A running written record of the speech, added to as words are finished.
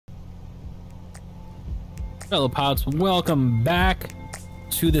Fellow pilots, welcome back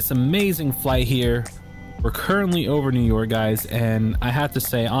to this amazing flight here. We're currently over New York, guys, and I have to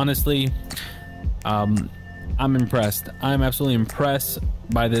say, honestly, I'm impressed. I'm absolutely impressed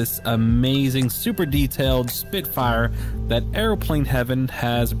by this amazing, super detailed Spitfire that Aeroplane Heaven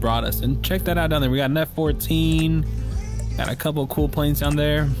has brought us. And check that out down there. We got an F-14, got a couple of cool planes down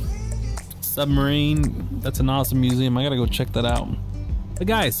there. Submarine, that's an awesome museum. I gotta go check that out. But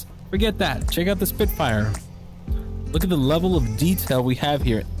guys, forget that. Check out the Spitfire. Look at the level of detail we have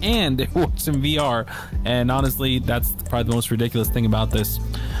here, and it works in VR. And honestly, that's probably the most ridiculous thing about this,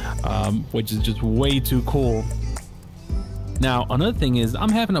 which is just way too cool. Now, another thing is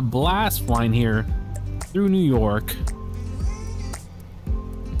I'm having a blast flying here through New York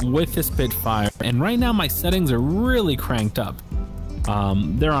with the Spitfire. And right now my settings are really cranked up.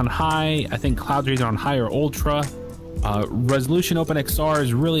 They're on high. I think cloud rates are on high or ultra. Resolution OpenXR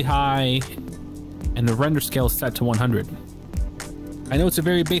is really high. And the render scale is set to 100. I know it's a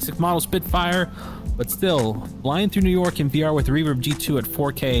very basic model Spitfire, but still, flying through New York in VR with Reverb G2 at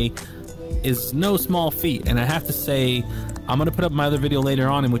 4K is no small feat. And I have to say, I'm gonna put up my other video later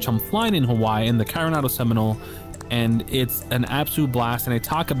on in which I'm flying in Hawaii in the Coronado Seminole, and it's an absolute blast. And I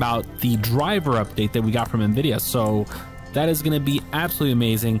talk about the driver update that we got from NVIDIA. So that is going to be absolutely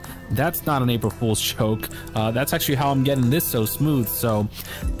amazing. That's not an April Fool's joke. That's actually how I'm getting this so smooth. So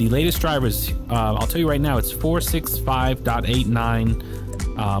the latest drivers, I'll tell you right now, it's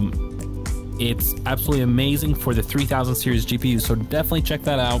 465.89. It's absolutely amazing for the 3000 series GPU. So definitely check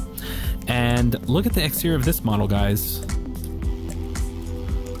that out. And look at the exterior of this model, guys.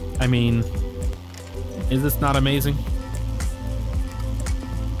 I mean, is this not amazing?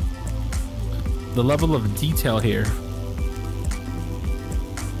 The level of detail here.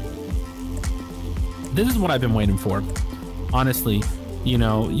 This is what I've been waiting for, honestly. You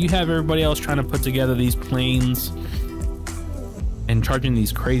know, you have everybody else trying to put together these planes and charging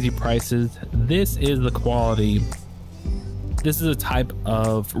these crazy prices. This is the quality. This is a type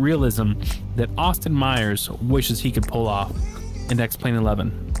of realism that Austin Myers wishes he could pull off in X-Plane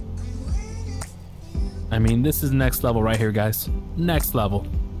 11. I mean, this is next level right here, guys. Next level.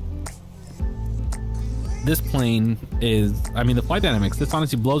 This plane is, I mean, the flight dynamics, this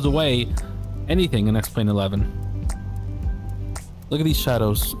honestly blows away anything in X-Plane 11. Look at these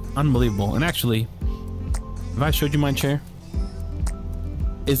shadows, unbelievable. And actually, if I showed you my chair,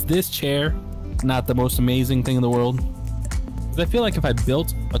 is this chair not the most amazing thing in the world? Because I feel like if I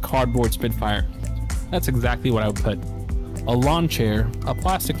built a cardboard Spitfire, that's exactly what I would put. A lawn chair, a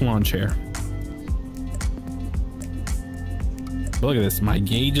plastic lawn chair. Look at this, my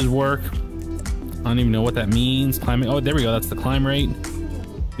gauges work. I don't even know what that means. Climbing, oh, there we go, that's the climb rate.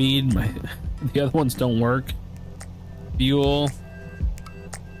 Speed, the other ones don't work. Fuel.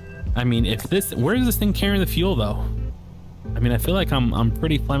 I mean, if this, where is this thing carrying the fuel though? I mean, I feel like I'm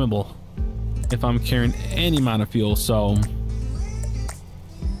pretty flammable if I'm carrying any amount of fuel. So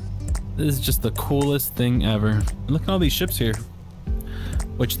this is just the coolest thing ever. And look at all these ships here,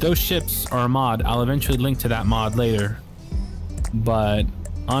 which those ships are a mod. I'll eventually link to that mod later. But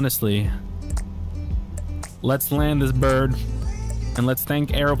honestly, let's land this bird. And let's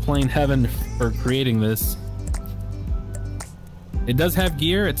thank Aeroplane Heaven for creating this. It does have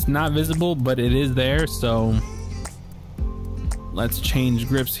gear, it's not visible, but it is there, so let's change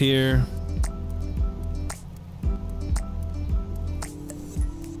grips here.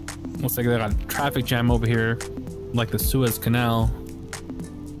 Looks like they got a traffic jam over here, like the Suez Canal.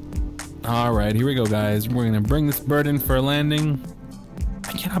 Alright, here we go, guys. We're gonna bring this bird in for a landing.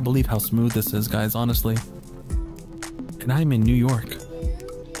 I cannot believe how smooth this is, guys, honestly. And I'm in New York.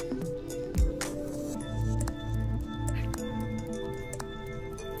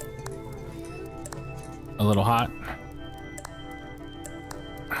 A little hot.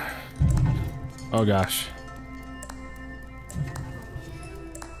 Oh gosh.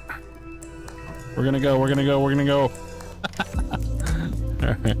 We're gonna go, we're gonna go, we're gonna go.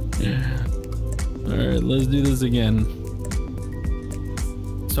 Alright. Alright, let's do this again.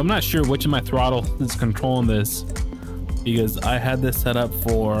 So I'm not sure which of my throttle is controlling this, because I had this set up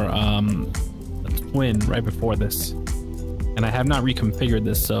for a twin right before this, and I have not reconfigured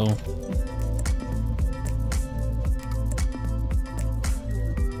this, so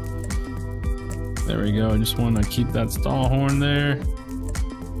there we go. I just want to keep that stall horn there.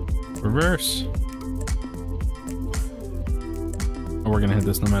 Reverse. Oh, we're gonna hit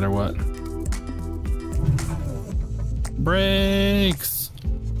this no matter what. Brakes.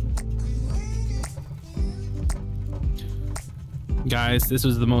 Guys, this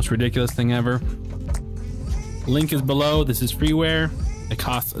was the most ridiculous thing ever. Link is below. This is freeware. It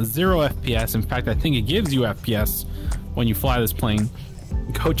costs 0 FPS. In fact, I think it gives you FPS when you fly this plane.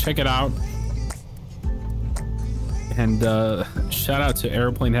 Go check it out. And shout out to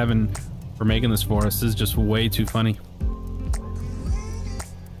Aeroplane Heaven for making this for us. This is just way too funny.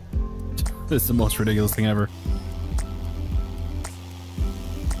 This is the most ridiculous thing ever.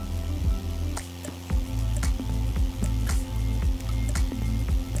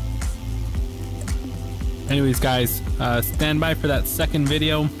 Anyways, guys, stand by for that second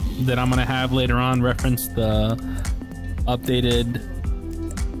video that I'm gonna have later on, reference the updated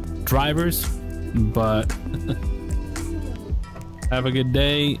drivers. But have a good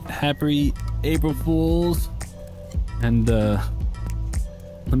day, happy April Fools, and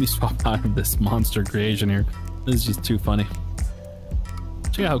let me swap out of this monster creation here. This is just too funny.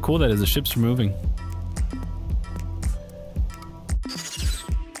 Check out how cool that is. The ships are moving.